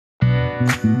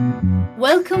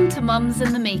Welcome to Mums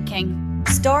in the Making.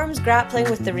 Storm's grappling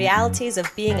with the realities of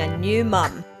being a new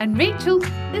mum. And Rachel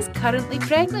is currently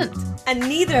pregnant. And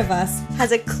neither of us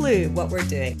has a clue what we're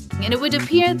doing. And it would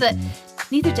appear that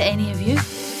neither do any of you.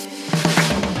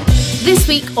 This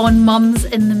week on Mums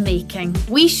in the Making,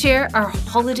 we share our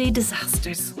holiday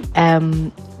disasters.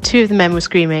 Two of the men were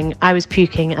screaming, I was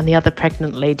puking, and the other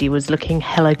pregnant lady was looking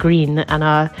hella green, and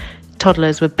our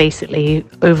toddlers were basically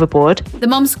overboard. The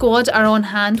Mum Squad are on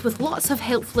hand with lots of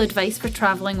helpful advice for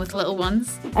travelling with little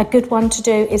ones. A good one to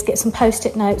do is get some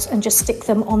post-it notes and just stick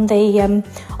them on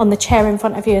the chair in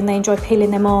front of you, and they enjoy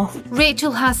peeling them off.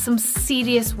 Rachel has some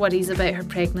serious worries about her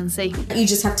pregnancy. You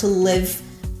just have to live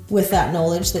with that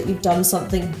knowledge that you've done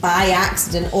something by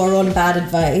accident or on bad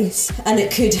advice, and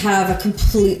it could have a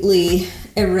completely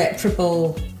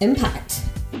irreparable impact.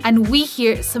 And we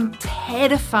hear some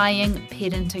terrifying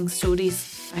parenting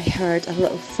stories. I heard a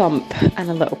little thump and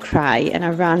a little cry, and I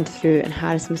ran through, and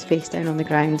Harrison was face down on the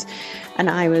ground, and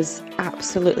I was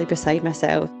absolutely beside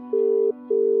myself.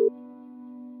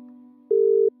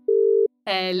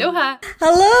 Aloha.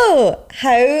 Hello!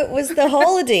 How was the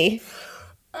holiday?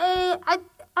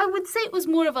 I would say it was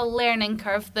more of a learning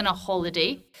curve than a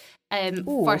holiday.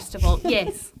 First of all,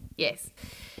 yes.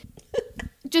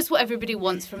 Just what everybody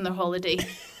wants from their holiday.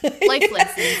 Life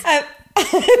lessons.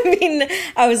 I mean,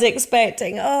 I was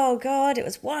expecting, oh God, it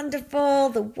was wonderful.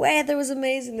 The weather was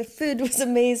amazing. The food was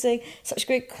amazing. Such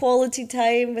great quality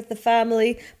time with the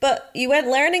family. But you went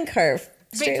learning curve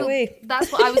straight Rachel, away.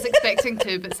 That's what I was expecting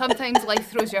too. But sometimes life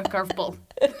throws you a curveball.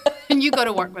 And you got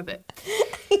to work with it.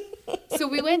 So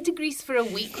we went to Greece for a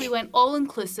week. We went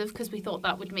all-inclusive because we thought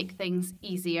that would make things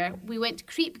easier. We went to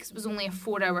Crete because it was only a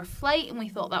 4-hour flight and we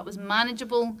thought that was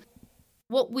manageable.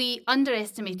 What we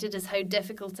underestimated is how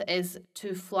difficult it is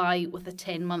to fly with a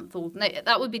 10-month-old. Now,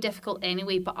 that would be difficult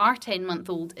anyway, but our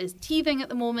 10-month-old is teething at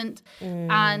the moment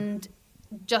and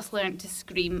just learnt to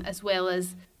scream, as well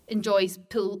as enjoys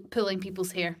pulling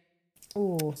people's hair.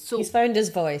 Oh, so he's found his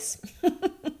voice.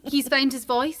 He's found his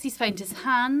voice, he's found his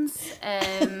hands,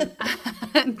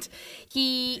 and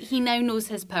he now knows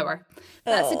his power.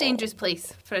 That's a dangerous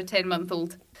place for a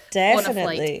 10-month-old. Definitely. On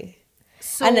a flight.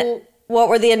 So, and what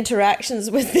were the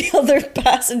interactions with the other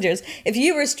passengers? If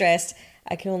you were stressed,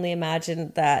 I can only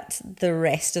imagine that the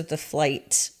rest of the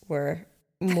flight were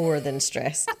more than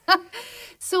stressed.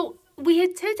 So we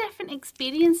had two different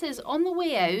experiences. On the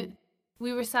way out,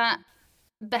 we were sat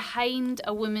behind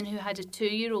a woman who had a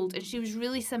 2-year-old, and she was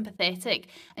really sympathetic,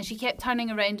 and she kept turning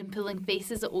around and pulling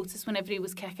faces at Otis whenever he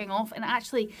was kicking off. And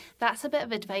actually, that's a bit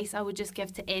of advice I would just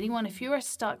give to anyone. If you are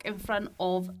stuck in front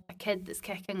of a kid that's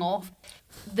kicking off,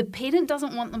 the parent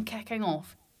doesn't want them kicking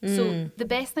off. So the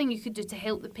best thing you could do to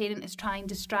help the parent is try and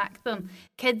distract them.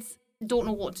 Kids don't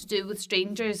know what to do with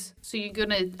strangers, so you're going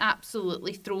to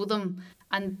absolutely throw them,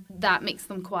 and that makes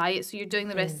them quiet. So you're doing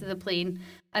the rest of the plane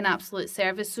an absolute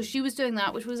service. So she was doing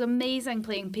that, which was amazing,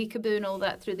 playing peekaboo and all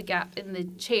that through the gap in the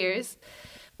chairs,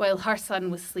 while her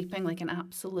son was sleeping like an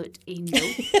absolute angel.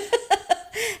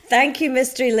 Thank you,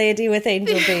 mystery lady with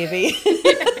angel baby.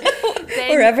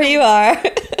 Wherever you are.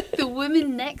 The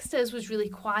woman next to us was really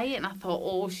quiet, and I thought,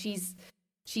 oh, she's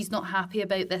not happy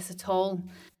about this at all.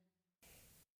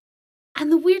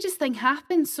 And the weirdest thing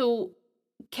happened. So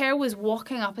Kerr was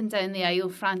walking up and down the aisle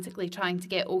frantically trying to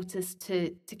get Otis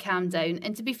to calm down.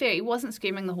 And to be fair, he wasn't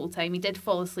screaming the whole time. He did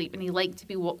fall asleep, and he liked to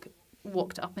be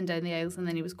walked up and down the aisles, and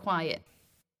then he was quiet.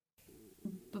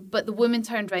 But the woman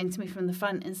turned round to me from the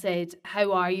front and said,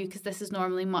 how are you? Because this is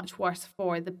normally much worse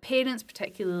for the parents,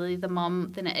 particularly the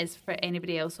mum, than it is for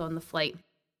anybody else on the flight.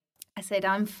 I said,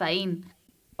 I'm fine,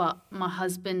 but my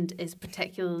husband is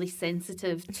particularly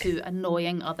sensitive to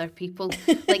annoying other people.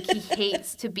 Like, he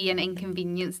hates to be an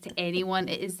inconvenience to anyone.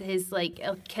 It is his, like,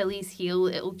 Achilles heel.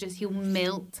 He'll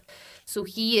melt. So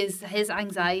his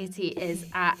anxiety is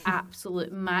at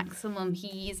absolute maximum.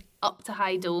 He's up to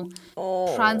high dough,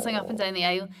 prancing up and down the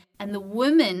aisle. And the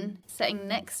woman sitting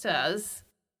next to us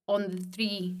on the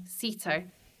 3-seater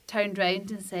turned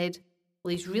round and said,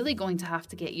 well, he's really going to have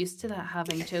to get used to that,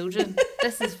 having children.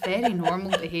 This is very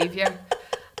normal behaviour.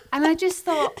 And I just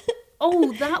thought,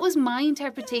 oh, that was my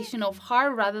interpretation of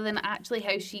her rather than actually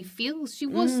how she feels. She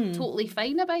was totally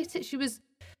fine about it. She was,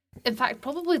 in fact,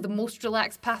 probably the most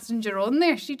relaxed passenger on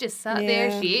there. She just sat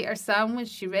there, she ate her sandwich,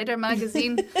 she read her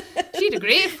magazine. She had a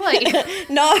great flight.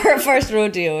 Not her first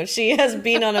rodeo. She has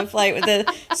been on a flight with a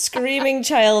screaming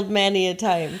child many a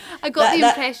time. I got the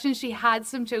impression she had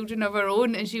some children of her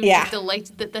own, and she was just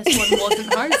delighted that this one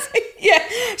wasn't hers. Yeah,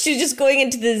 she's just going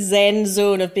into the zen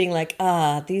zone of being like,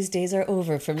 these days are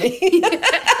over for me.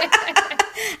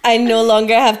 I no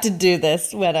longer have to do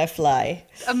this when I fly.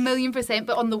 1,000,000%.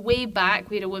 But on the way back,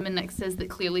 we had a woman next to us that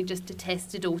clearly just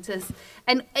detested Otis.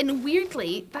 And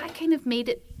weirdly, that kind of made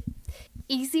it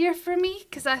easier for me,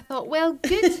 because I thought, well,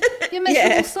 good, you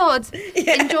miserable sod.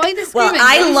 Yeah. Enjoy the screaming. Well,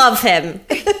 I love him.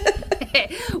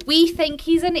 We think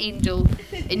he's an angel.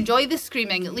 Enjoy the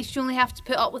screaming. At least you only have to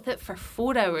put up with it for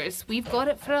 4 hours. We've got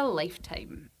it for a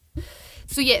lifetime.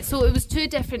 So it was 2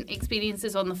 different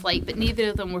experiences on the flight, but neither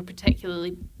of them were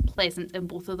particularly pleasant, and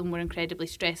both of them were incredibly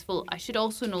stressful. I should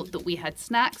also note that we had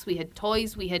snacks, we had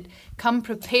toys, we had come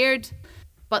prepared,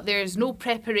 but there's no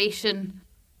preparation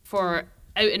for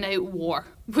out-and-out war,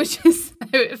 which is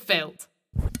how it felt.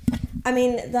 I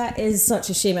mean, that is such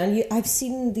a shame. And I've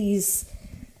seen these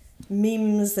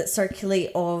memes that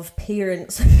circulate of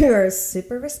parents who are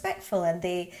super respectful, and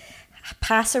they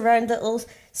pass around little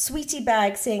sweetie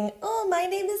bags saying, oh, my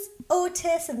name is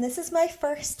Otis and this is my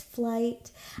first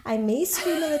flight. I may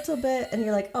scream a little bit. And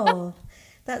you're like, oh,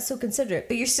 that's so considerate.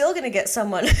 But you're still going to get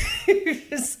someone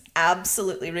who's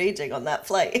absolutely raging on that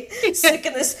flight. Sick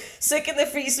in the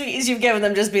free sweeties you've given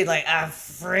them, just being like, I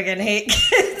friggin' hate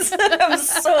kids.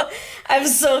 I'm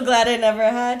so glad I never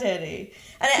had any.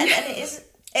 And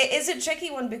it is a tricky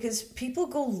one, because people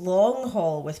go long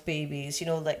haul with babies,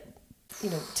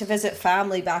 to visit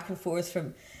family back and forth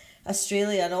from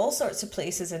Australia and all sorts of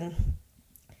places, and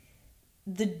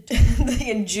the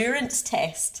endurance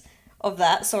test of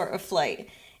that sort of flight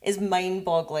is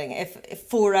mind-boggling. If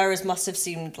 4 hours must have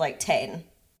seemed like 10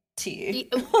 to you.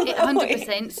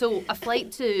 100%. So a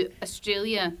flight to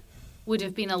Australia would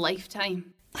have been a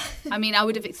lifetime. I mean, I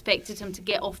would have expected him to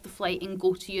get off the flight and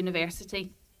go to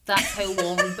university. That's how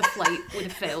long the flight would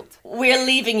have felt. We're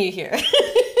leaving you here.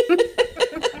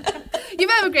 You've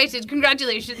emigrated.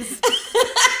 Congratulations.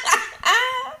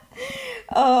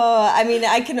 Oh, I mean,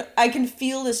 I can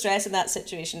feel the stress in that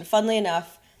situation. Funnily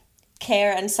enough,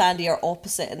 Kerr and Sandy are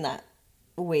opposite in that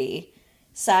way.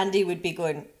 Sandy would be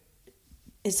going,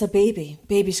 it's a baby.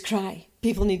 Babies cry.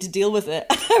 People need to deal with it.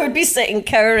 I would be sitting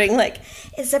cowering like,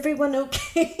 is everyone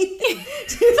okay?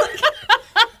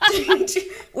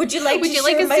 Would you like a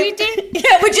sweetie?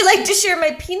 Yeah, would you like to share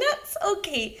my peanuts?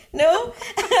 Okay, no?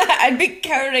 I'd be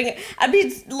cowering. I'd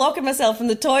be locking myself in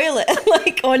the toilet.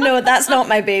 Like, oh no, that's not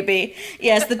my baby.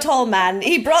 Yes, the tall man.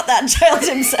 He brought that child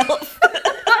himself.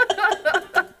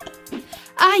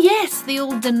 Ah yes, the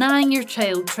old denying your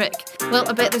child trick. Well,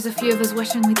 I bet there's a few of us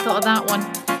wishing we'd thought of that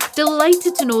one.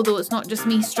 Delighted to know, though, it's not just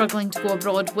me struggling to go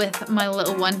abroad with my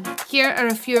little one. Here are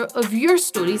a few of your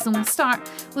stories, and we'll start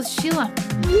with Sheila.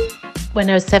 When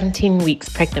I was 17 weeks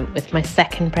pregnant with my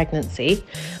second pregnancy,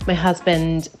 my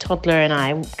husband, Toddler, and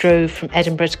I drove from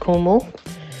Edinburgh to Cornwall.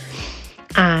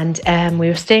 And we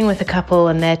were staying with a couple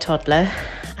and their toddler,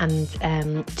 and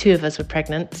 2 of us were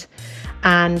pregnant.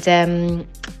 And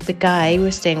the guy we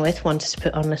were staying with wanted to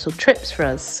put on little trips for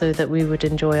us so that we would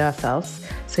enjoy ourselves.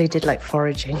 So he did like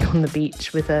foraging on the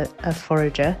beach with a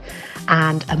forager,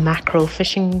 and a mackerel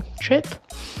fishing trip.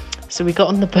 So we got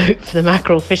on the boat for the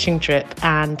mackerel fishing trip,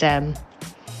 and it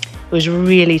was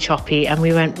really choppy, and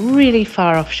we went really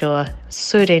far offshore.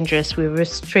 So dangerous. We were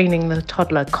restraining the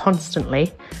toddler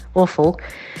constantly. Awful.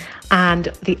 And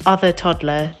the other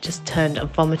toddler just turned and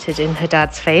vomited in her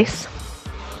dad's face.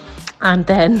 And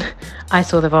then I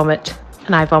saw the vomit,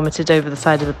 and I vomited over the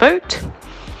side of the boat.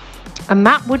 And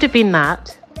that would have been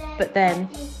that, but then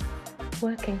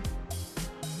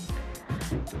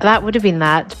That would have been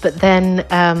that, but then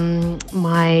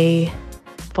my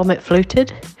vomit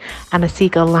floated, and a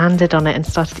seagull landed on it and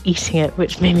started eating it,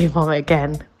 which made me vomit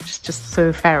again, which is just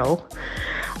so feral.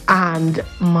 And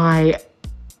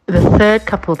the third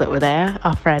couple that were there,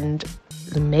 our friend,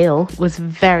 the male, was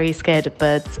very scared of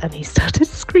birds, and he started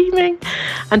screaming.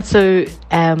 And so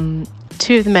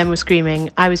 2 of the men were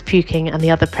screaming, I was puking, and the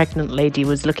other pregnant lady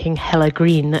was looking hella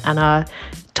green, and our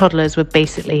toddlers were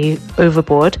basically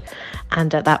overboard.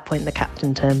 And at that point the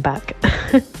captain turned back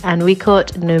and we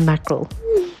caught no mackerel.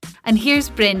 And here's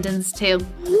Brendan's tale.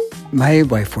 My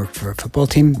wife worked for a football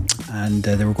team, and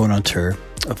they were going on tour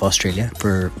of Australia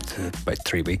for about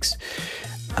 3 weeks.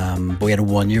 But we had a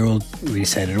 1-year-old. We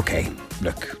decided, okay,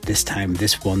 look, this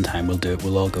one time we'll do it,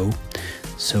 we'll all go.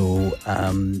 So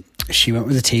she went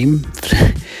with the team,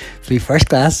 flew first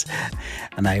class,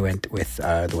 and I went with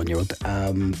the 1-year-old.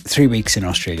 3 weeks in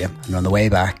Australia, and on the way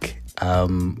back,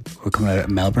 we're coming out of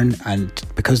Melbourne, and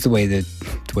because the way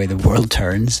the world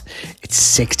turns, it's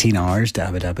 16 hours to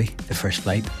Abu Dhabi, the first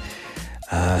flight.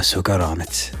 So got on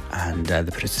it, and they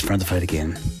put us in front of the flight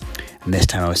again. And this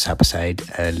time I was sat beside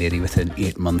a lady with an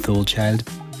 8-month-old child.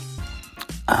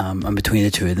 And between the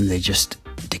 2 of them, they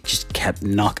it just kept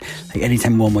knocking. Like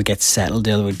anytime one would get settled,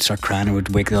 the other would start crying and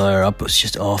would wake the other up. It was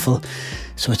just awful.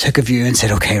 So I took a view and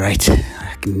said, okay, right,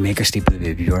 I can make her sleep with the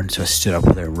baby Bjorn. So I stood up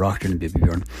with her, rocked her in the baby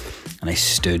Bjorn, and I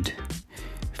stood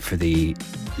for the,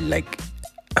 like,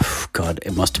 oh God,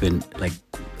 it must have been like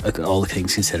all the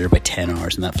things considered, about 10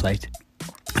 hours in that flight,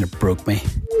 and it broke me.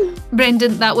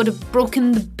 Brendan, that would have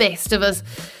broken the best of us.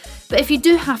 But if you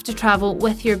do have to travel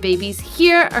with your babies,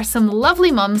 here are some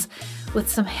lovely mums with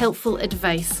some helpful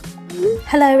advice.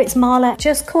 Hello, it's Marla.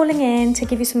 Just calling in to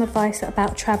give you some advice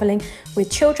about travelling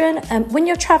with children. When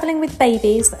you're travelling with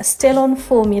babies that are still on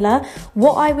formula,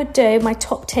 what I would do, my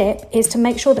top tip, is to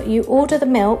make sure that you order the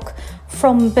milk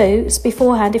from Boots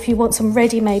beforehand if you want some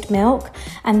ready-made milk,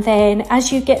 and then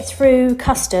as you get through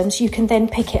customs you can then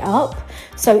pick it up,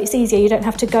 so it's easier, you don't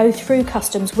have to go through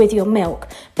customs with your milk.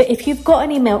 But if you've got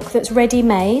any milk that's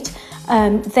ready-made,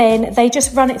 then they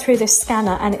just run it through this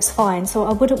scanner and it's fine, so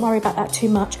I wouldn't worry about that too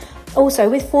much. Also,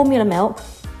 with formula milk,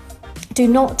 do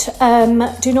not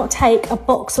take a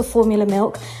box of formula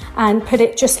milk and put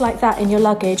it just like that in your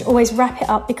luggage. Always wrap it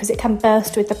up because it can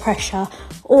burst with the pressure.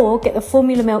 Or get the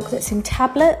formula milk that's in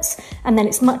tablets, and then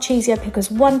it's much easier because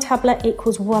one tablet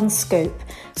equals one scoop.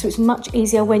 So it's much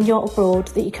easier when you're abroad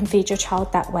that you can feed your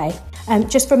child that way.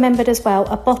 Just remembered as well,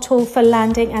 a bottle for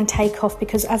landing and takeoff,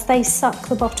 because as they suck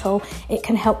the bottle, it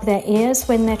can help their ears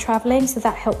when they're travelling, so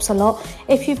that helps a lot.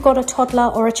 If you've got a toddler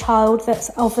or a child that's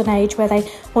of an age where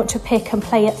they want to pick and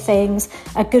play at things,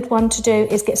 a good one to do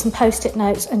is get some post-it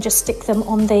notes and just stick them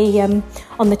on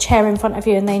the chair in front of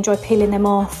you, and they enjoy peeling them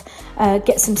off.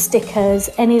 Get some stickers,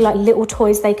 any like little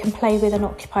toys they can play with and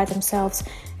occupy themselves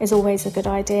is always a good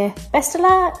idea. Best of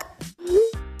luck!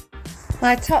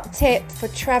 My top tip for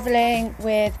travelling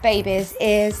with babies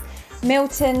is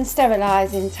Milton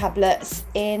sterilising tablets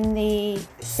in the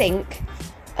sink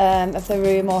of the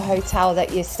room or hotel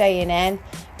that you're staying in,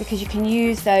 because you can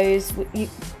use those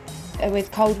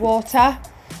with cold water.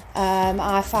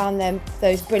 I found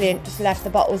those brilliant, just left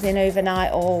the bottles in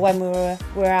overnight or when we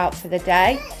were out for the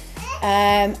day.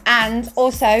 And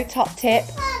also, top tip,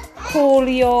 cool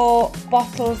your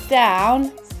bottles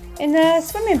down in the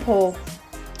swimming pool.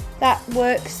 That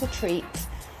works a treat.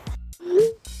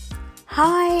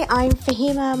 Hi, I'm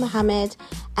Fahima Mohammed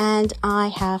and I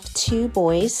have 2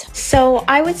 boys. So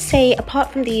I would say,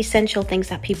 apart from the essential things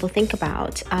that people think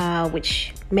about,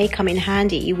 which may come in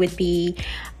handy, would be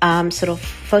sort of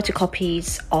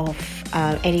photocopies of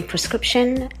any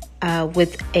prescription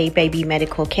with a baby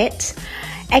medical kit,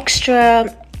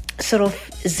 extra sort of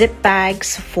zip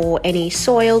bags for any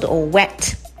soiled or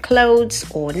wet clothes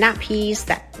or nappies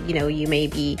that you may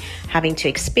be having to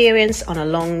experience on a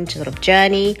long sort of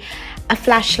journey, a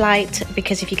flashlight,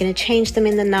 because if you're going to change them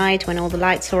in the night when all the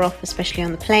lights are off, especially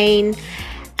on the plane,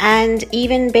 and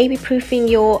even baby proofing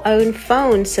your own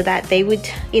phone so that they would,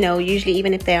 usually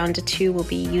even if they're under 2, will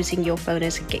be using your phone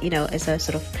as a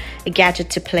sort of a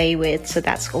gadget to play with. So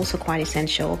that's also quite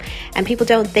essential. And people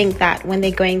don't think that when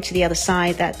they're going to the other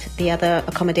side that the other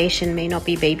accommodation may not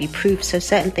be baby proof. So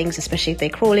certain things, especially if they're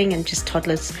crawling and just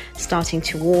toddlers starting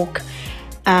to walk,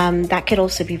 that could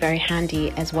also be very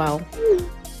handy as well.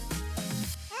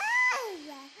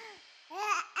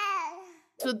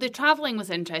 So the travelling was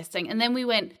interesting, and then we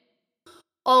went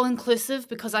all-inclusive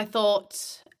because I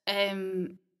thought,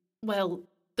 well,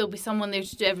 there'll be someone there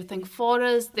to do everything for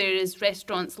us. There is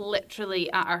restaurants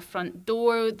literally at our front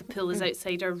door. The pool is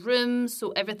outside our room,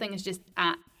 so everything is just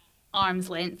at arm's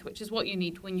length, which is what you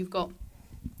need when you've got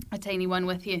a tiny one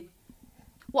with you.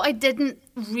 What I didn't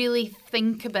really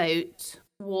think about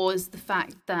was the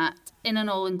fact that in an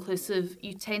all-inclusive,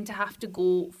 you tend to have to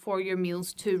go for your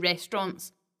meals to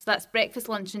restaurants. So that's breakfast,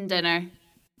 lunch and dinner,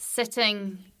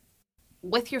 sitting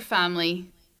with your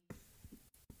family,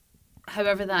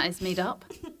 however that is made up,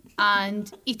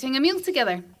 and eating a meal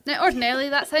together. Now, ordinarily,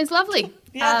 that sounds lovely.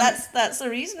 Yeah, that's the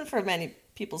reason for many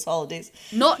people's holidays.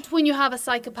 Not when you have a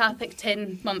psychopathic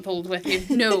 10-month-old with you.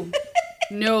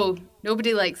 No,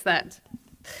 nobody likes that.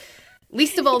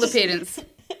 Least of all the parents.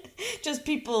 Just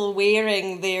people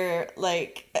wearing their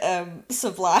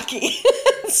souvlaki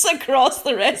across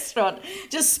the restaurant,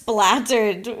 just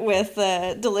splattered with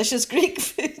delicious Greek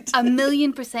food.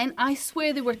 1,000,000%. I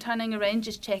swear they were turning around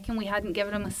just checking we hadn't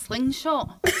given them a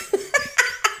slingshot.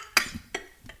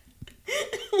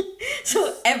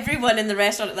 So everyone in the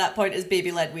restaurant at that point is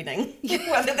baby-led weaning,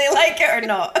 whether they like it or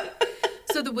not.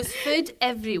 So there was food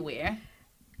everywhere.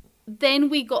 Then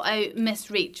we got out Miss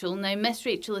Rachel. Now, Miss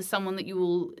Rachel is someone that you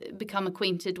will become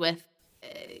acquainted with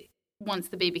once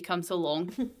the baby comes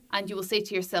along, and you will say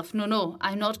to yourself, no,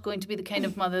 I'm not going to be the kind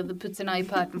of mother that puts an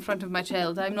iPad in front of my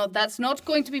child. That's not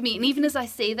going to be me. And even as I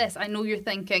say this, I know you're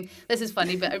thinking, this is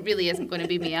funny, but it really isn't going to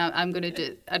be me. I'm going to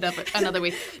do it another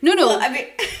way. No, Well, I mean,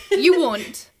 you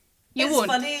won't. You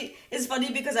won't. It's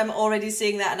funny because I'm already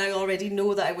saying that, and I already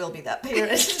know that I will be that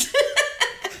parent.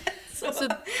 so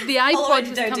the iPod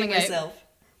was coming out.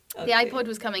 Okay. The iPod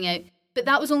was coming out. But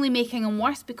that was only making him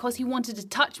worse because he wanted to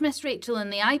touch Miss Rachel in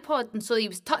the iPod. And so he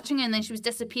was touching her and then she was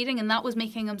disappearing and that was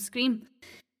making him scream.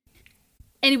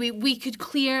 Anyway, we could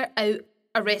clear out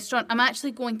a restaurant. I'm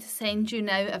actually going to send you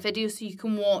now a video so you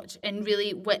can watch and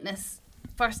really witness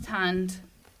firsthand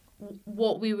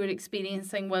what we were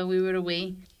experiencing while we were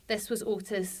away. This was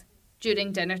Otis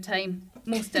during dinner time,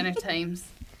 most dinner times.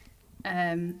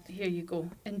 Here you go.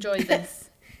 Enjoy this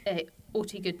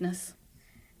OT goodness.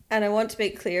 And I want to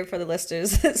make clear for the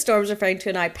listeners that Storm's referring to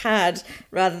an iPad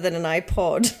rather than an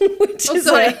iPod, which is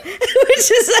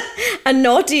a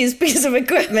naughty's piece of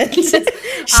equipment. She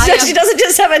doesn't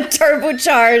just have a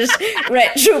turbocharged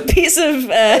retro piece of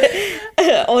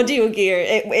audio gear.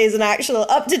 It is an actual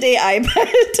up-to-date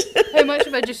iPad. How much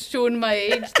have I just shown my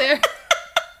age there?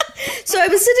 So I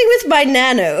was sitting with my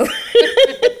Nano.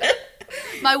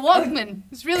 My Walkman.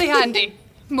 It's really handy.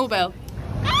 Mobile.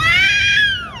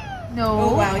 No.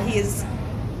 Oh wow, he's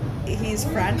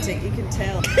frantic, you can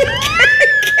tell.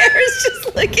 Kara's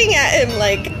just looking at him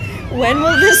like, when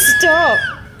will this stop?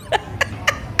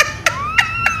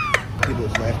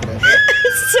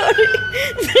 Sorry,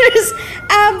 there's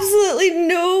absolutely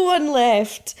no one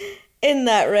left in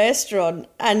that restaurant,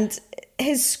 and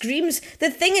his screams,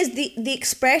 the thing is, the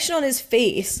expression on his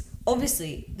face,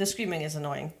 obviously the screaming is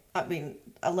annoying. I mean,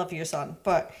 I love your son,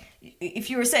 but if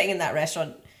you were sitting in that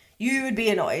restaurant, you would be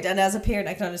annoyed, and as a parent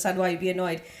I can understand why you'd be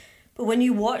annoyed. But when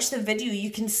you watch the video, you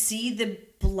can see the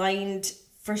blind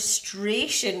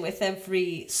frustration with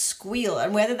every squeal,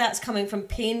 and whether that's coming from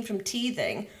pain from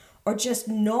teething or just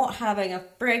not having a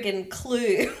friggin'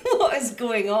 clue what is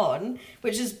going on,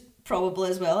 which is probable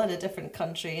as well in a different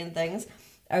country and things,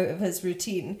 out of his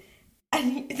routine.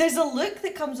 And there's a look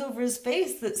that comes over his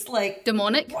face that's like...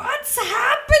 Demonic? What's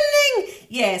happening?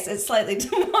 Yes, it's slightly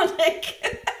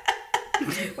demonic.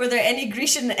 Were there any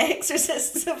Grecian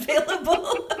exorcists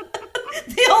available?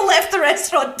 They all left the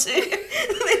restaurant too. They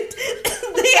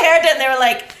heard it and they were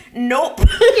like, nope.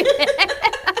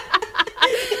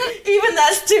 Even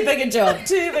that's too big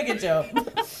a job.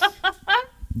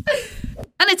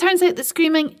 And it turns out that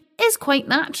screaming is quite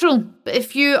natural. But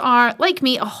if you are, like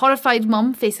me, a horrified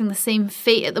mum facing the same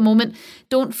fate at the moment,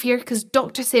 don't fear, because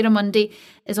Dr. Sarah Mundy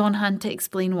is on hand to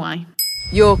explain why.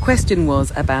 Your question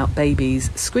was about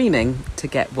babies screaming to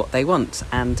get what they want,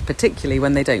 and particularly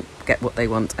when they don't get what they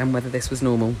want, and whether this was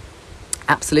normal.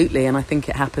 Absolutely, and I think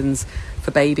it happens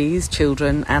for babies,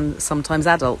 children, and sometimes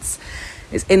adults.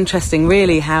 It's interesting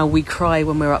really how we cry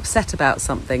when we're upset about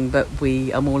something, but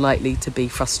we are more likely to be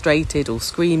frustrated or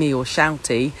screamy or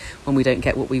shouty when we don't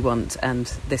get what we want, and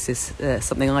this is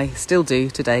something I still do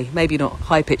today. Maybe not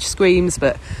high-pitched screams,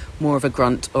 but more of a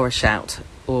grunt or a shout,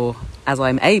 or as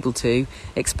I'm able to,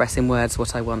 express in words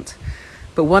what I want.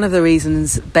 But one of the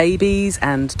reasons babies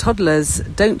and toddlers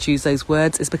don't use those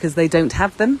words is because they don't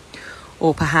have them,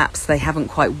 or perhaps they haven't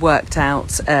quite worked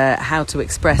out how to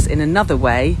express in another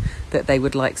way that they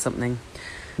would like something.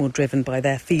 More driven by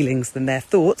their feelings than their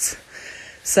thoughts.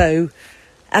 So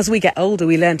as we get older,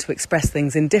 we learn to express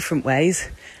things in different ways,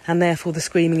 and therefore the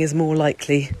screaming is more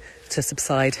likely to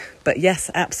subside. But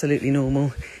yes, absolutely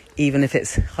normal, even if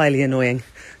it's highly annoying.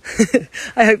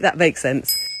 I hope that makes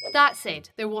sense. That said,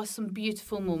 there was some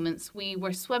beautiful moments. We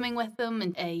were swimming with him,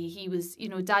 and he was,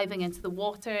 diving into the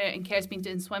water, and Ker's been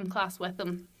doing swim class with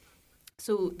him.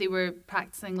 So they were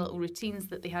practicing little routines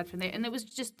that they had from there, and it was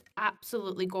just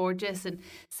absolutely gorgeous. And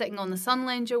sitting on the sun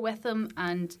lounger with him,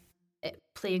 and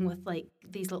playing with like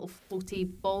these little floaty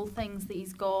ball things that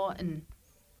he's got, and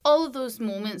all of those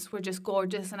moments were just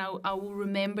gorgeous, and I will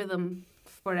remember them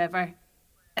forever.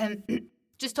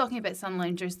 Just talking about sun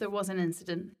loungers, there was an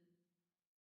incident.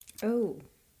 Oh.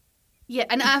 Yeah,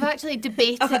 and I've actually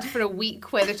debated for a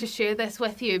week whether to share this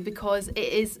with you because it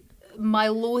is my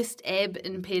lowest ebb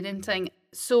in parenting.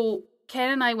 So Ken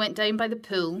and I went down by the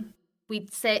pool.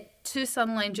 We'd set 2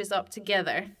 sun lounges up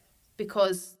together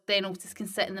because then Otis can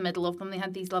sit in the middle of them. They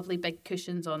had these lovely big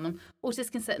cushions on them.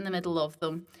 Otis can sit in the middle of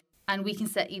them and we can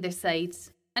sit either side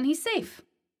and he's safe.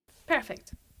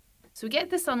 Perfect. So we get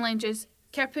the sun lounges.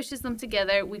 Kerr pushes them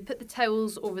together. We put the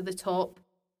towels over the top.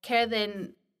 Kerr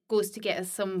then goes to get us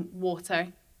some water.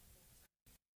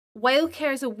 While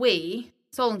Kerr's away,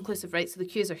 it's all inclusive, right? So the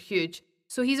queues are huge.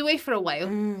 So he's away for a while.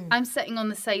 I'm sitting on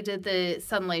the side of the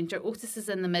sun lounger. Otis is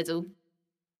in the middle.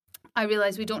 I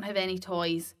realise we don't have any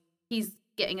toys. He's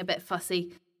getting a bit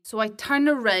fussy. So I turn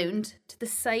around to the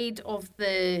side of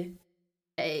the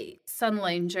sun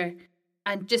lounger,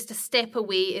 and just a step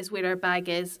away is where our bag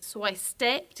is. So I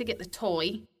step to get the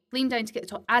toy, lean down to get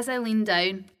the toy. As I lean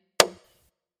down,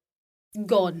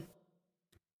 gone.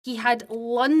 He had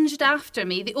lunged after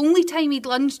me, the only time he'd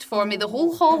lunged for me the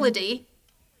whole holiday,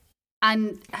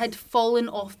 and had fallen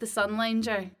off the sun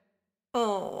lounger.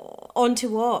 Oh, onto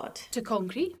what? To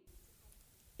concrete.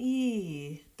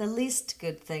 Eee, the least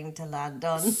good thing to land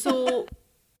on. So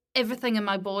everything in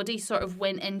my body sort of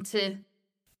went into,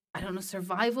 I don't know,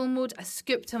 survival mode. I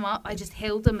scooped him up. I just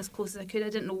held him as close as I could. I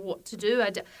didn't know what to do.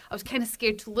 I was kind of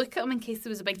scared to look at him in case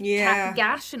there was a big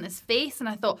gash in his face. And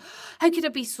I thought, how could I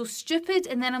be so stupid?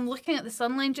 And then I'm looking at the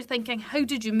sun lounger thinking, how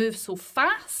did you move so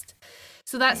fast?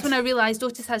 So that's when I realised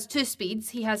Otis has two speeds.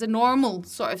 He has a normal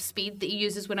sort of speed that he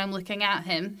uses when I'm looking at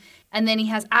him. And then he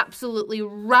has absolutely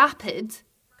rapid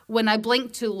when I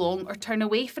blink too long or turn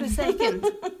away for a second.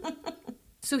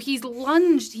 So he's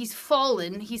lunged, he's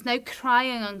fallen, he's now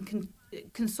crying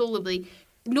unconsolably.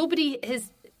 We're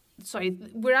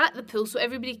at the pool so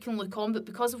everybody can look on, but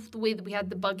because of the way that we had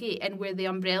the buggy and where the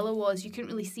umbrella was, you couldn't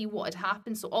really see what had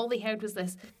happened. So all they heard was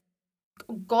this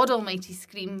God almighty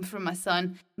scream from my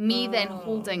son, me then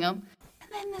holding him. And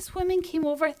then this woman came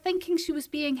over thinking she was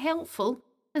being helpful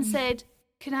and said,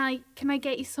 Can I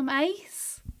get you some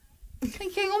ice?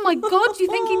 Thinking, oh my God, do you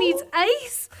think he needs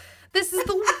ice? This is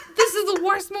the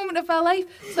worst moment of my life.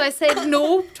 So I said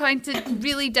no, trying to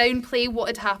really downplay what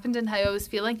had happened and how I was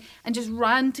feeling, and just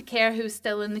ran to Kerr, who was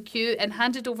still in the queue, and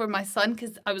handed over my son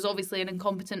because I was obviously an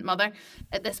incompetent mother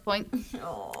at this point.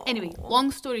 Anyway, long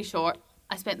story short,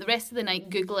 I spent the rest of the night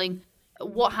Googling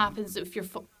what happens if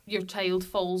your child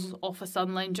falls off a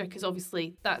sun lounger, because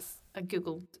obviously that's a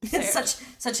Google search.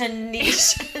 such a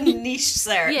niche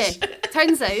search. Yeah,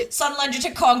 turns out sun lounger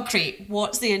to concrete.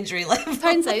 What's the injury level?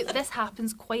 Turns out this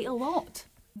happens quite a lot.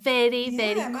 Very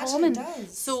common. It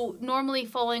does. So normally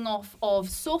falling off of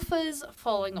sofas,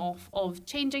 falling off of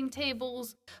changing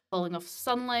tables, falling off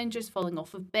sun loungers, falling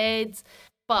off of beds.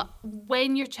 But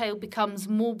when your child becomes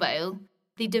mobile,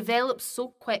 they develop so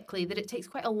quickly that it takes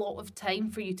quite a lot of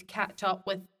time for you to catch up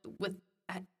with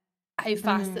how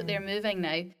fast that they're moving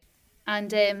now.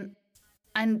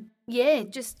 And yeah,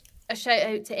 just a shout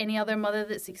out to any other mother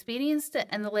that's experienced it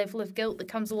and the level of guilt that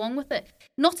comes along with it.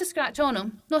 Not a scratch on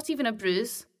him, not even a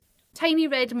bruise, tiny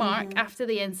red mark after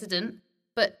the incident,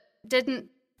 but didn't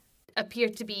appear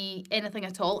to be anything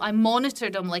at all. I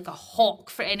monitored him like a hawk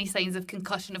for any signs of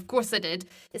concussion. Of course I did.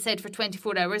 It said for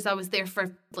 24 hours. I was there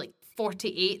for like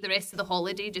 48 the rest of the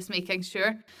holiday, just making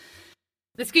sure.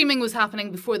 The screaming was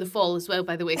happening before the fall as well,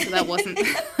 by the way, so that wasn't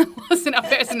a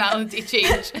personality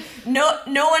change. No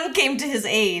one came to his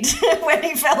aid when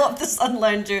he fell off the sun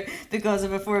lounger because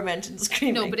of aforementioned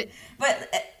screaming. No,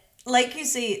 but like you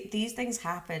say, these things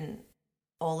happen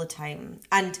all the time,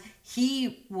 and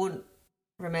he won't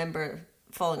remember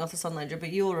falling off the sun lounger,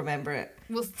 but you'll remember it.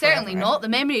 Well, certainly not. The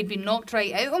memory had been knocked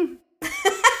right out of him.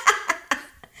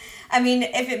 I mean,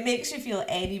 if it makes you feel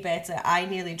any better, I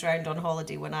nearly drowned on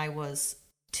holiday when I was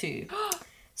 2.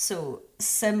 So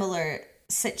similar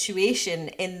situation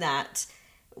in that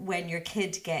when your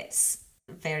kid gets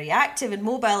very active and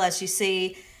mobile, as you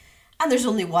say, and there's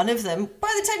only one of them,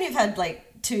 by the time you've had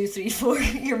like 2, 3, 4,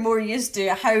 you're more used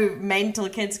to how mental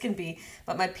kids can be.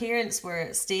 But my parents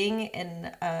were staying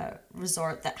in a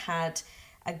resort that had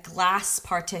a glass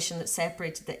partition that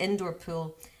separated the indoor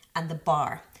pool and the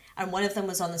bar. And one of them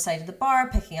was on the side of the bar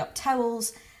picking up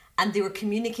towels, and they were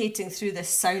communicating through this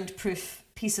soundproof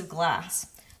piece of glass.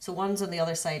 So one's on the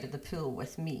other side of the pool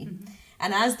with me.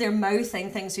 And as they're mouthing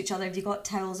things to each other, have you got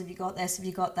towels? Have you got this? Have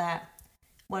you got that?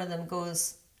 One of them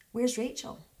goes, "Where's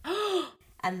Rachel?"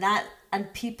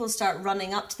 and people start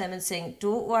running up to them and saying,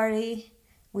 "Don't worry,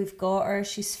 we've got her.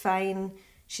 She's fine.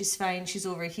 She's fine. She's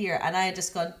over here." And I had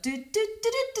just gone, do, do, do,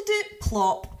 do, do, do,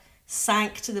 plop,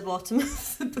 sank to the bottom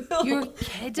of the pool. You're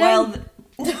kidding?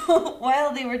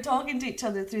 While they were talking to each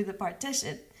other through the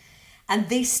partition. And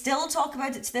they still talk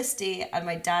about it to this day, and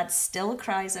my dad still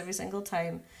cries every single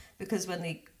time, because when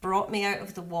they brought me out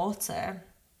of the water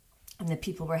and the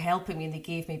people were helping me and they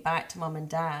gave me back to mum and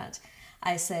dad,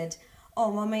 I said, "Oh,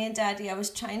 mummy and daddy, I was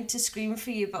trying to scream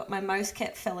for you, but my mouth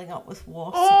kept filling up with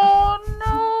water." Oh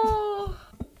no!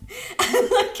 And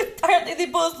like apparently they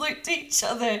both looked at each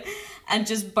other and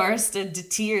just burst into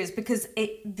tears, because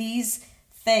these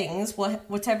things,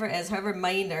 whatever it is, however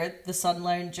minor, the sun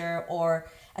lounger or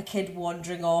a kid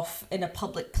wandering off in a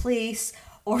public place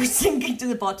or sinking to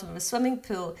the bottom of a swimming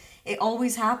pool, it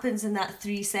always happens in that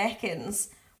 3 seconds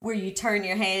where you turn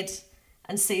your head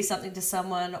and say something to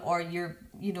someone, or you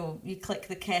click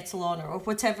the kettle on, or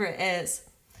whatever it is.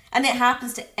 And it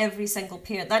happens to every single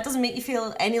parent. That doesn't make you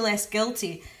feel any less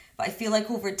guilty, but I feel like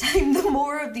over time, the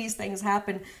more of these things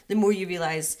happen, the more you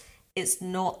realise it's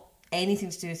not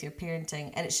anything to do with your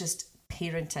parenting, and it's just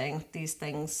parenting. These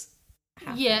things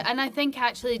happen. Yeah, and I think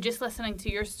actually just listening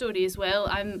to your story as well,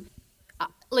 I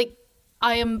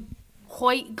am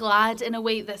quite glad in a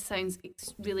way. This sounds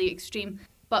really extreme,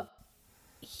 but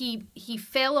he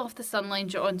fell off the sun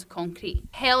lounger onto concrete.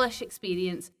 Hellish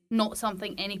experience, not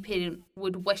something any parent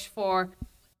would wish for,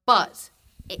 but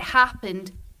it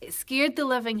happened. It scared the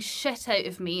living shit out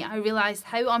of me. I realised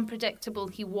how unpredictable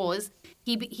he was.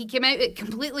 He came out it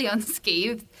completely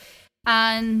unscathed,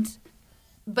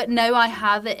 but now I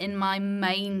have it in my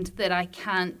mind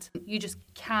that you just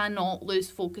cannot lose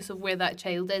focus of where that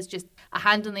child is. Just a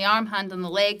hand on the arm, hand on the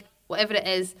leg, whatever it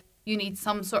is, you need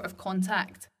some sort of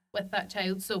contact with that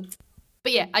child. So,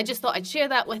 but yeah, I just thought I'd share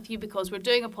that with you because we're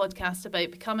doing a podcast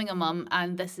about becoming a mum,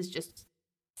 and this is just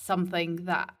something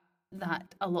that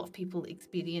a lot of people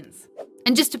experience.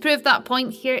 And just to prove that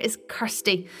point, here is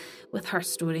Kirsty with her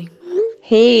story.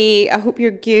 Hey, I hope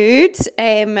you're good.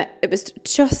 It was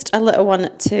just a little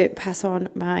one to pass on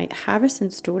my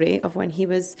Harrison story of when he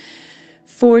was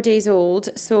 4 days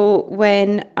old. So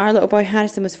when our little boy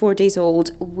Harrison was 4 days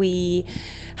old, we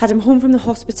had him home from the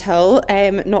hospital,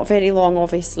 not very long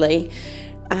obviously,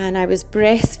 and I was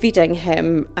breastfeeding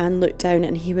him and looked down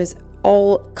and he was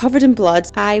all covered in blood.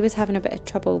 I was having a bit of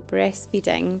trouble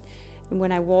breastfeeding, and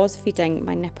when I was feeding,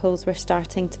 my nipples were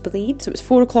starting to bleed. So it was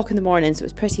 4 o'clock in the morning, so it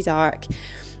was pretty dark,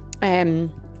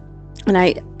 and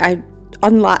I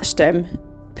unlatched him,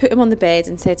 put him on the bed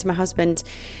and said to my husband,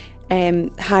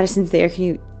 Harrison's there,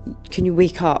 can you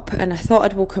wake up? And I thought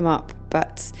I'd woke him up,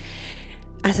 but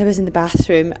as I was in the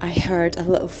bathroom, I heard a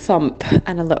little thump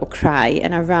and a little cry,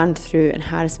 and I ran through and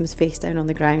Harrison was face down on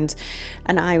the ground,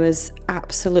 and I was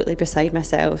absolutely beside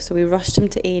myself. So we rushed him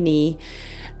to A&E,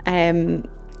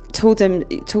 told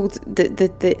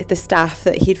the staff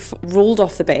that he'd rolled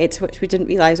off the bed, which we didn't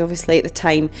realise obviously at the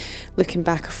time. Looking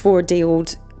back, a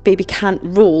 4-day-old baby can't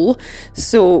roll,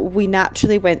 so we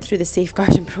naturally went through the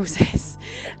safeguarding process,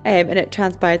 and it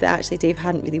transpired that actually Dave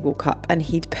hadn't really woke up, and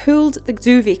he'd pulled the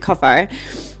duvet cover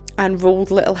and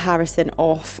rolled little Harrison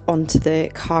off onto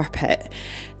the carpet.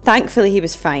 Thankfully he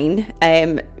was fine.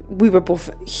 We were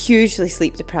both hugely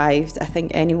sleep deprived. I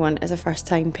think anyone as a first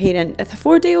time parent with a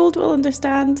 4-day-old will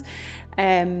understand.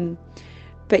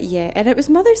 But yeah, and it was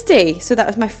Mother's Day, so that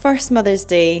was my first Mother's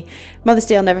Day. Mother's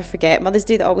Day I'll never forget. Mother's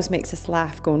Day that always makes us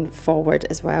laugh going forward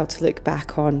as well, to look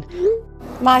back on.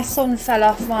 My son fell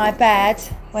off my bed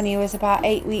when he was about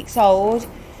 8 weeks old.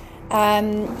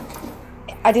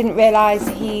 I didn't realise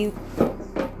he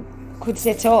could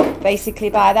sit up basically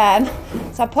by then.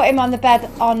 So I put him on the bed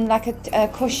on like a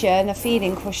cushion, a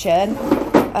feeding cushion,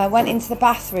 went into the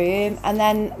bathroom and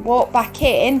then walked back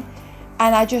in.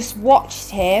 And I just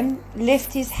watched him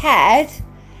lift his head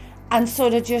and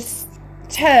sort of just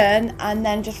turn and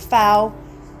then just fell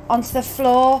onto the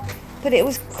floor. But it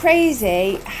was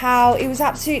crazy how he was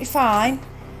absolutely fine.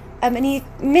 And he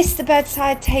missed the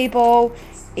bedside table.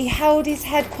 He held his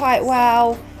head quite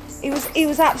well. He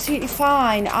was absolutely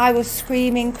fine. I was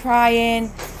screaming,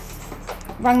 crying.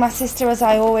 Rang my sister as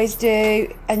I always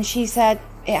do. And she said,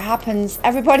 it happens.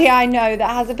 Everybody I know that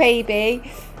has a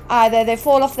baby, either they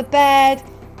fall off the bed,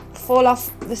 fall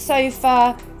off the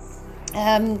sofa.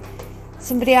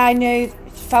 Somebody I knew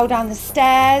fell down the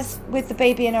stairs with the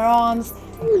baby in her arms.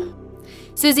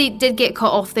 Susie did get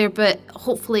cut off there, but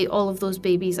hopefully all of those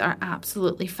babies are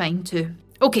absolutely fine too.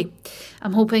 Okay,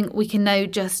 I'm hoping we can now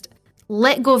just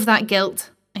let go of that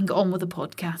guilt and get on with the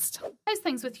podcast. How's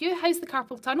things with you? How's the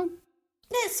carpal tunnel?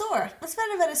 It's sore. It's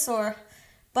been a bit sore,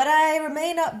 but I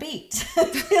remain upbeat. I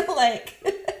feel like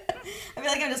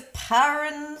I'm just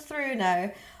powering through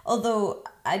now. Although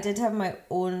I did have my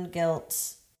own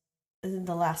guilt in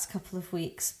the last couple of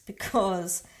weeks,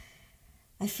 because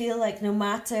I feel like no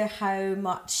matter how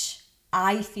much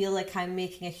I feel like I'm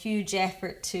making a huge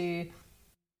effort to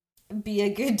be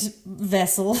a good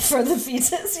vessel for the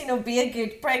fetus, be a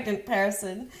good pregnant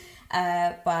person,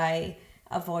 by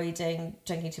avoiding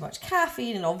drinking too much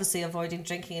caffeine and obviously avoiding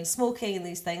drinking and smoking and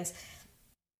these things,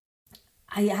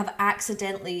 I have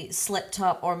accidentally slipped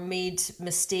up or made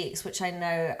mistakes, which I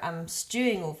now am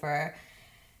stewing over.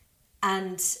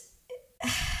 And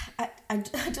I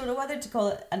don't know whether to call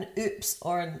it an oops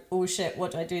or an oh shit,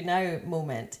 what do I do now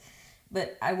moment.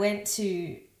 But I went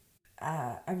to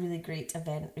a really great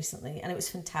event recently and it was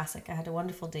fantastic. I had a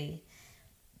wonderful day.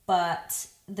 but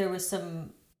there was some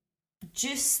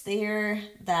juice there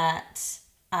that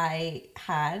I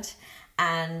had,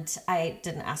 and I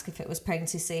didn't ask if it was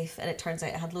pregnancy safe, and it turns out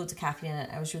it had loads of caffeine in it.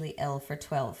 I was really ill for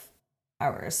 12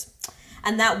 hours.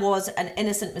 And that was an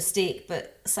innocent mistake,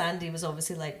 but Sandy was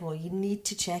obviously like, well, you need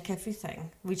to check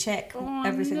everything. We check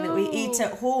everything that we eat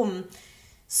at home.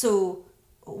 So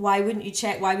why wouldn't you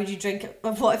check? Why would you drink it?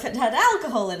 What if it had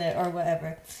alcohol in it or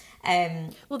whatever?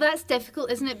 Well, that's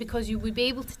difficult, isn't it? Because you would be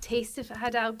able to taste if it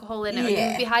had alcohol in it, or you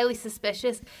would be highly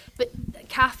suspicious. But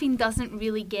caffeine doesn't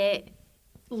really get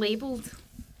labelled.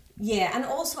 Yeah, and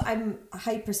also I'm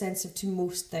hypersensitive to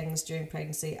most things during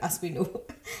pregnancy, as we know.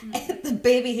 The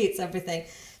baby hates everything.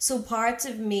 So part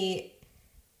of me,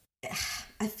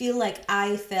 I feel like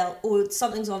I felt,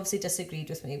 something's obviously disagreed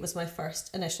with me, was my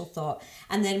first initial thought.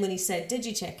 And then when he said, did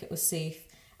you check it was safe?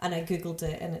 And I Googled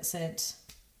it and it said,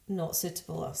 not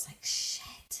suitable. I was like,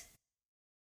 shit.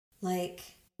 Like,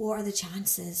 what are the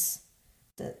chances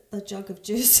that a jug of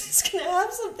juice is going to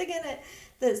have something in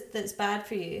it that's bad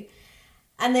for you?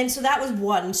 And then, so that was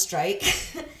one strike.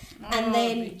 And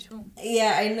then, Rachel.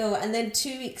 yeah, I know. And then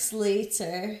 2 weeks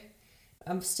later,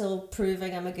 I'm still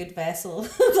proving I'm a good vessel.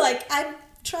 Like, I'm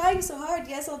trying so hard.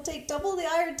 Yes, I'll take double the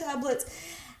iron tablets.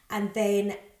 And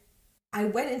then I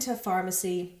went into a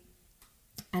pharmacy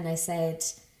and I said,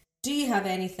 do you have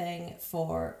anything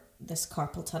for this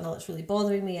carpal tunnel? It's really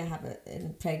bothering me. I have it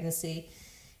in pregnancy.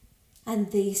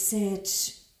 And they said,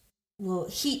 well,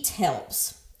 heat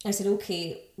helps. I said,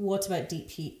 okay, what about deep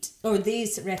heat? Or they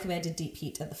recommended deep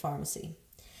heat at the pharmacy.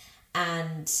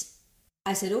 And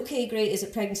I said, okay, great. Is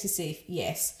it pregnancy safe?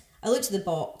 Yes. I looked at the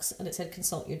box and it said,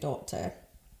 consult your doctor.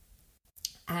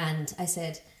 And I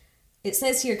said, it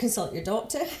says here, consult your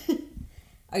doctor.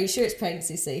 Are you sure it's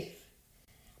pregnancy safe?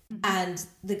 And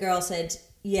the girl said,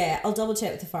 yeah, I'll double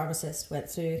check with the pharmacist. Went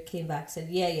through, came back, said,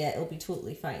 yeah, it'll be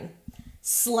totally fine.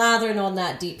 Slathering on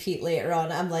that deep heat later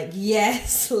on, I'm like,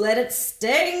 yes, let it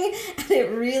sting. And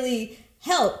it really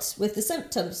helped with the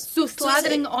symptoms. So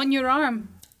slathering on your arm?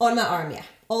 On my arm, yeah.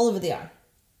 All over the arm.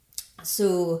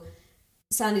 So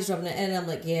Sandy's rubbing it in and I'm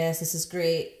like, yes, this is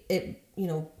great. It,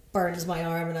 burns my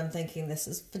arm and I'm thinking this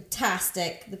is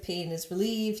fantastic. The pain is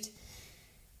relieved.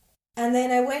 And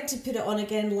then I went to put it on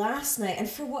again last night, and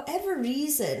for whatever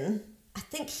reason, I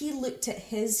think he looked at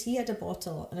he had a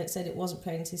bottle and it said it wasn't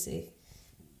pregnancy safe.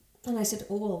 And I said,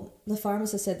 oh, well, the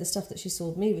pharmacist said the stuff that she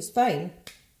sold me was fine.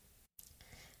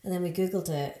 And then we Googled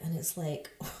it and it's like,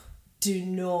 do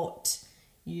not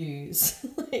use.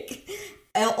 Like,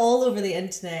 all over the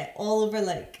internet, all over,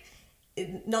 like,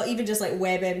 not even just like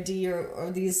WebMD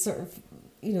or these sort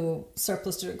of,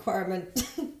 surplus to requirement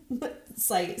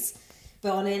sites,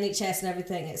 but on NHS and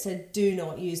everything, it said, do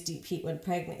not use deep heat when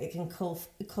pregnant. It can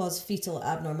cause fetal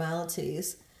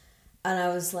abnormalities. And I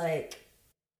was like,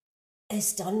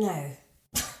 it's done now.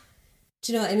 Do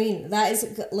you know what I mean? That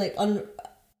is like,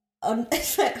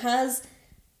 if it has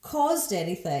caused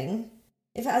anything,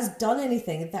 if it has done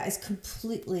anything, that is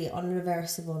completely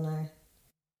unreversible now.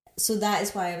 So that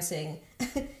is why I'm saying,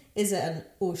 is it an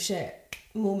oh shit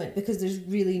moment? Because there's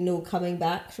really no coming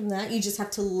back from that. You just have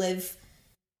to live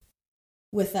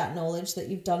with that knowledge that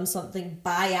you've done something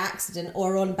by accident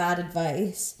or on bad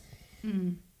advice.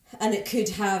 And it could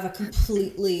have a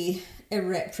completely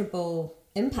irreparable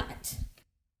impact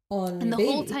on your And the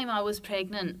baby. whole time I was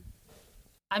pregnant,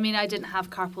 I mean, I didn't have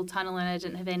carpal tunnel and I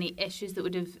didn't have any issues that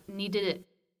would have needed it.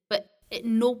 But at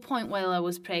no point while I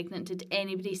was pregnant did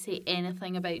anybody say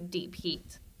anything about deep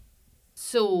heat.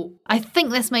 So I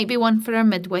think this might be one for our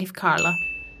midwife, Carla.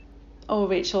 Oh,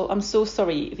 Rachel, I'm so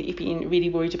sorry that you've been really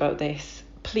worried about this.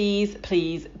 Please,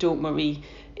 please don't worry.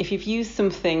 If you've used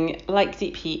something like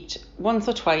deep heat once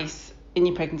or twice in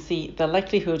your pregnancy, the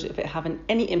likelihood of it having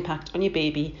any impact on your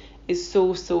baby is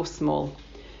so, so small.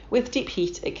 With deep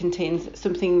heat, it contains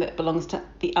something that belongs to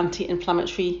the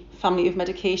anti-inflammatory family of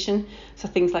medication, so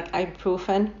things like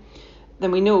ibuprofen.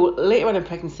 Then we know later on in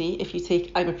pregnancy, if you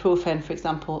take ibuprofen, for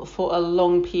example, for a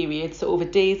long period, so over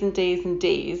days and days and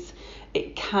days,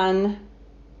 it can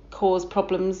cause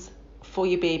problems for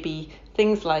your baby.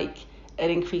 Things like an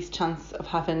increased chance of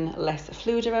having less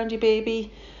fluid around your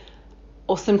baby,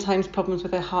 or sometimes problems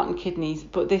with their heart and kidneys.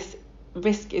 But this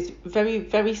risk is very,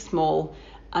 very small,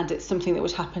 and it's something that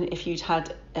would happen if you'd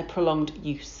had a prolonged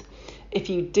use. If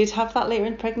you did have that later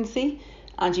in pregnancy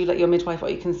and you let your midwife or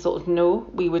your consultant know,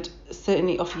 we would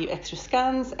certainly offer you extra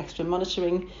scans, extra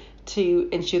monitoring to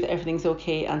ensure that everything's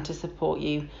okay and to support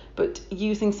you. But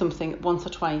using something once or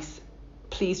twice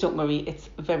please don't worry, it's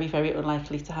very, very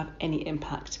unlikely to have any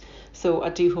impact. So I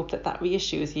do hope that that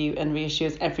reassures you and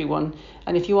reassures everyone.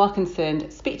 And if you are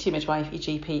concerned, speak to your midwife, your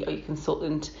GP or your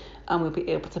consultant, and we'll be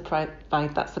able to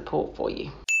provide that support for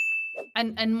you.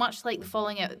 And much like the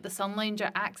falling out at the Sun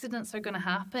Lounger, accidents are going to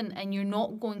happen and you're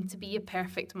not going to be a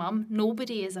perfect mum.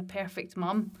 Nobody is a perfect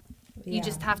mum. Yeah. You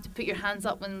just have to put your hands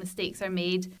up when mistakes are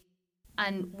made.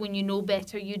 And when you know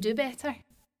better, you do better.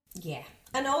 Yeah.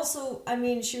 And also, I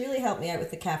mean, she really helped me out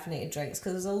with the caffeinated drinks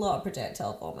because there's a lot of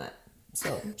projectile vomit.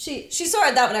 So she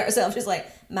sorted that one out herself. She's like,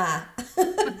 Ma,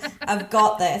 I've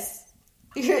got this.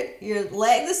 You're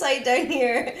letting the side down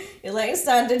here. You're letting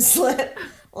standard slip.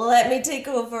 Let me take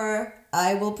over.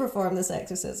 I will perform this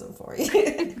exorcism for you.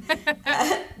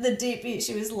 The DP,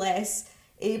 she was less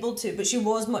able to, but she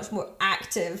was much more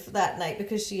active that night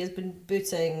because she has been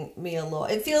booting me a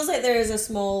lot. It feels like there is a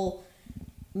small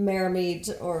mermaid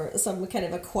or some kind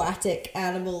of aquatic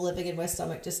animal living in my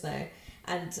stomach just now.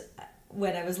 And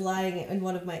when I was lying in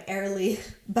one of my early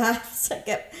baths, I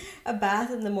get a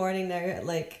bath in the morning now at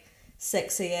like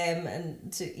 6 a.m.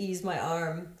 and to ease my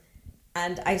arm,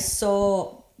 and I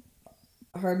saw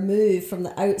her move from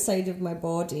the outside of my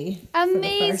body. Amazing.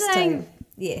 For the first time.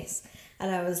 Yes.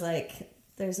 And I was like,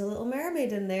 there's a little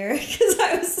mermaid in there, because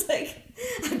I was like,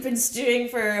 I'd been stewing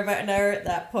for about an hour at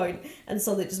that point, and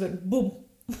suddenly it just went boom.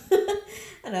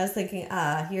 And I was thinking,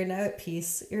 you're now at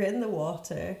peace, you're in the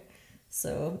water.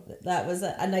 So that was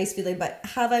a nice feeling. But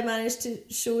have I managed to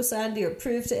show Sandy or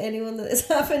prove to anyone that this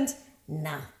happened?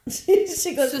 Nah.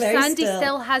 She goes so very Sandy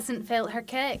still hasn't felt her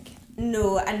kick?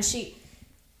 No, and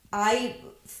I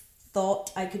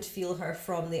thought I could feel her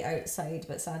from the outside,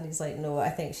 but Sandy's like, no, I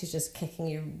think she's just kicking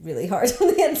you really hard on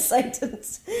the inside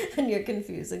and you're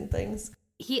confusing things.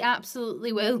 He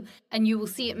absolutely will, and you will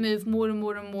see it move more and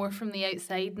more and more from the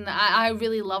outside, and I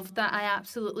really loved that. I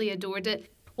absolutely adored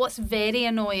it. What's very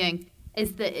annoying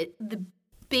is that the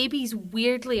babies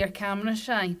weirdly are camera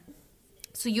shy.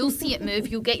 So you'll see it move,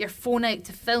 you'll get your phone out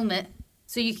to film it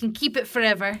so you can keep it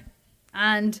forever,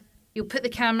 and you'll put the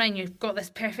camera and you've got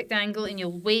this perfect angle, and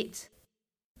you'll wait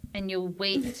and you'll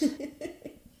wait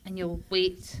and you'll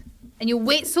wait and you'll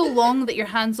wait so long that your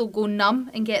hands will go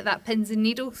numb and get that pins and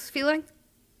needles feeling,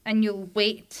 and you'll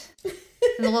wait and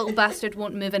the little bastard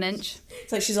won't move an inch.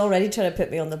 It's like she's already trying to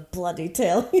put me on the bloody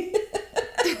tail.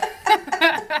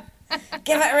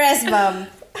 Give it a rest, Mum.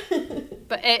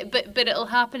 But it'll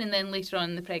happen, and then later on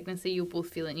in the pregnancy you'll both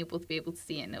feel it and you'll both be able to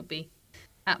see it, and it'll be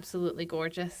absolutely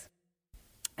gorgeous.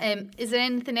 Is there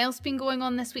anything else been going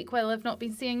on this week while I've not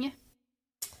been seeing you?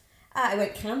 I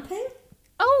went camping.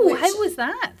 Oh, how was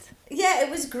that? Yeah,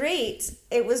 it was great.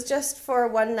 It was just for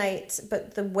one night,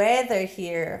 but the weather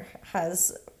here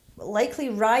has likely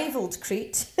rivaled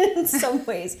Crete in some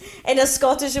ways, in as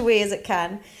Scottish a way as it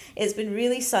can. It's been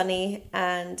really sunny,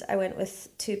 and I went with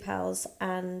two pals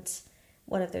and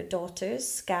one of their daughters,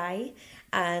 Sky,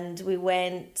 and we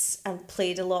went and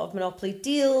played a lot of Monopoly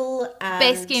Deal. And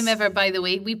best game ever, by the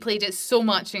way. We played it so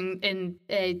much in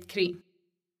Crete.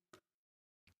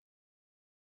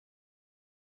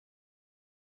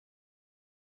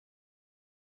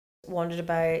 Wandered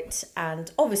about,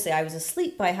 and obviously I was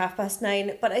asleep by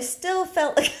 9:30, but I still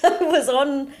felt like I was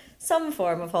on some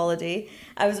form of holiday.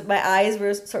 My eyes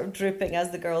were sort of drooping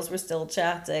as the girls were still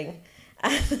chatting,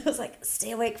 and I was like,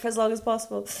 stay awake for as long as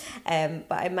possible. But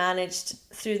I managed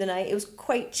through the night. It was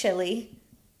quite chilly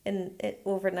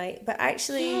overnight, but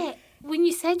actually, yeah. When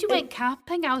you said you went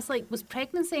camping, I was like, was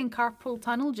pregnancy and carpal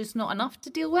tunnel just not enough to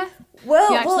deal with?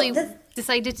 Well, you actually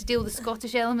decided to deal with the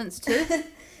Scottish elements too.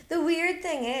 The weird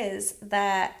thing is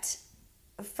that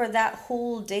for that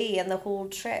whole day and the whole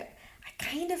trip, I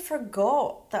kind of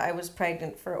forgot that I was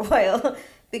pregnant for a while,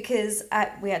 because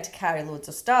we had to carry loads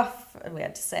of stuff, and we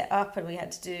had to set up, and we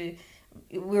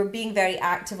were being very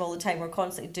active all the time. We were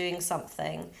constantly doing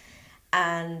something.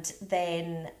 And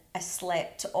then I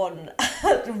slept on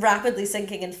a rapidly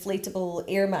sinking inflatable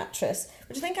air mattress,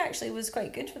 which I think actually was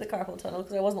quite good for the carpal tunnel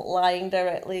because I wasn't lying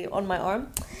directly on my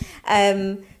arm.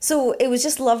 So it was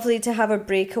just lovely to have a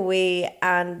breakaway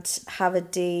and have a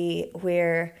day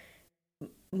where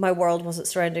my world wasn't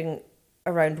surrounding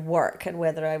around work and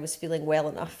whether I was feeling well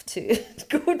enough to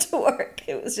go to work.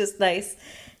 It was just nice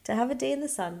to have a day in the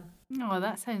sun. Oh,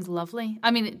 that sounds lovely.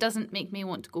 I mean, it doesn't make me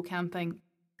want to go camping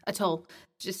at all.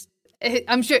 Just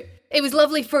I'm sure it was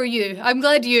lovely for you. I'm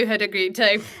glad you had a great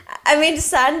time. I mean,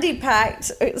 Sandy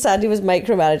was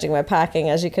micromanaging my packing,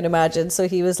 as you can imagine. So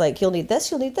he was like, you'll need this.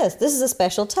 This is a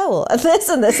special towel, and this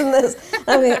and this and this. And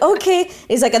I'm like, okay.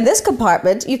 He's like, in this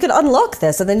compartment, you can unlock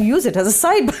this and then use it as a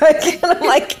side bag. And I'm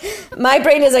like, my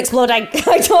brain is exploding.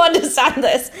 I don't understand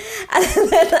this.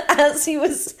 And then as he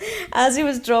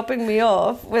was dropping me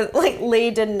off with like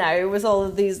laden now with all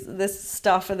of this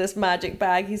stuff in this magic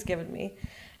bag he's given me,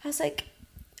 I was like,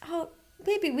 oh,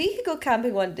 maybe we could go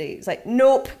camping one day. It's like,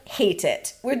 nope, hate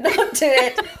it. We're not do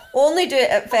it. Only do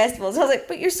it at festivals. I was like,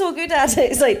 but you're so good at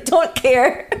it. It's like, don't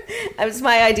care. It's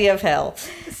my idea of hell.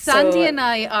 Sandy and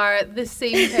I are the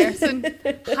same person.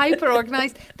 Hyper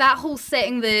organised. That whole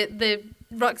setting the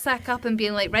rucksack up and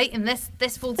being like, right, and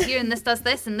this folds here and this does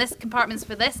this and this compartment's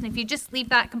for this, and if you just leave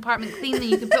that compartment clean, then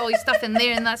you can put all your stuff in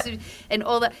there, and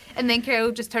all that. And then Carol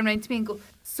will just turn around to me and go,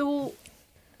 so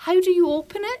how do you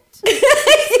open it?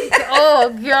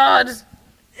 Oh, God.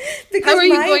 How are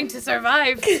you going to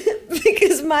survive?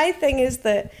 Because my thing is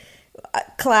that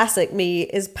classic me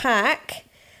is pack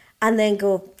and then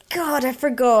go, God, I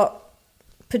forgot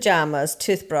pajamas,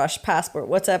 toothbrush, passport,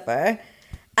 whatever.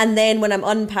 And then when I'm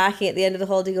unpacking at the end of the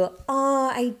holiday, go,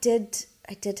 oh, I did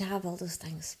have all those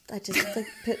things. I just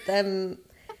put them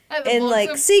in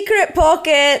like secret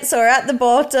pockets or at the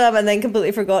bottom and then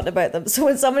completely forgotten about them. So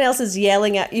when someone else is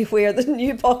yelling at you where the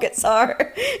new pockets are,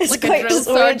 it's like quite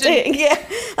disorienting. Yeah,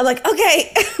 I'm like,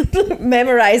 okay,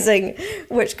 memorizing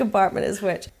which compartment is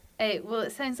which. Well,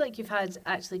 it sounds like you've had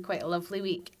actually quite a lovely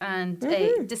week, and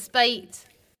despite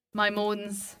my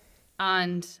moans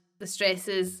and the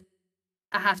stresses,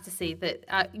 I have to say that,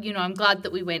 I'm glad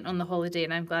that we went on the holiday,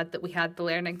 and I'm glad that we had the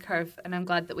learning curve, and I'm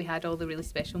glad that we had all the really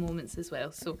special moments as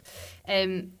well. So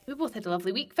we both had a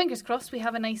lovely week. Fingers crossed we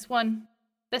have a nice one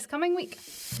this coming week.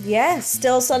 Yeah,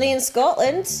 still sunny in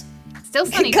Scotland. Still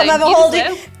sunny. Come have a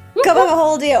holiday. Come have a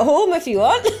holiday at home if you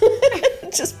want.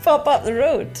 Just pop up the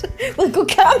road. We'll go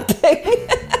camping.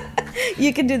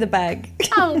 You can do the bag.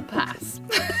 I'll pass.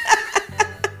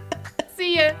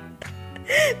 See ya.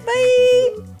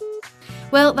 Bye.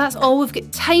 Well, that's all we've got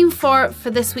time for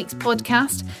this week's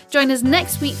podcast. Join us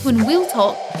next week when we'll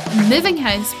talk moving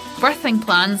house, birthing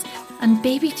plans, and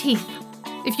baby teeth.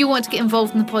 If you want to get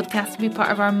involved in the podcast and be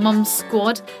part of our mum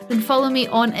squad, then follow me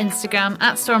on Instagram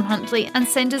 @StormHuntley and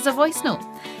send us a voice note.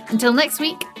 Until next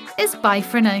week, it's bye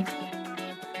for now.